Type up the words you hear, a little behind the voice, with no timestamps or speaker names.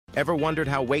Ever wondered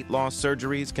how weight loss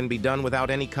surgeries can be done without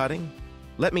any cutting?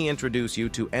 Let me introduce you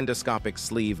to endoscopic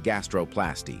sleeve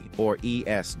gastroplasty, or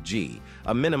ESG,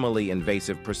 a minimally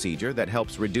invasive procedure that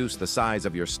helps reduce the size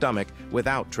of your stomach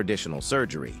without traditional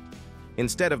surgery.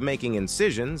 Instead of making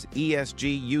incisions,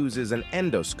 ESG uses an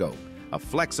endoscope, a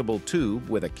flexible tube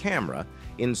with a camera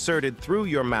inserted through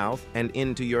your mouth and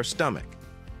into your stomach.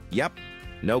 Yep,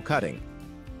 no cutting.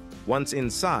 Once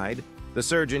inside, the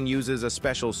surgeon uses a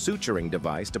special suturing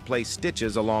device to place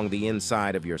stitches along the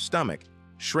inside of your stomach,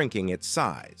 shrinking its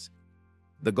size.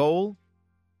 The goal?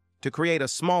 To create a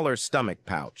smaller stomach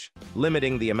pouch,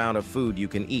 limiting the amount of food you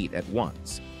can eat at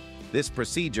once. This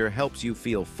procedure helps you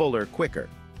feel fuller quicker,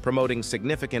 promoting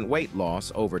significant weight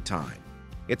loss over time.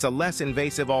 It's a less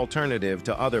invasive alternative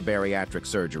to other bariatric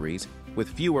surgeries, with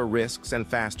fewer risks and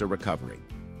faster recovery.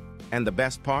 And the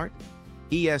best part?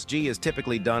 ESG is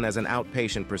typically done as an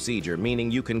outpatient procedure, meaning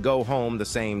you can go home the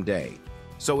same day.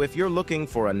 So if you're looking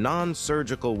for a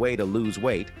non-surgical way to lose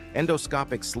weight,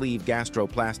 endoscopic sleeve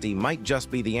gastroplasty might just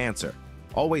be the answer.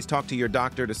 Always talk to your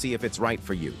doctor to see if it's right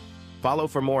for you. Follow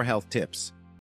for more health tips.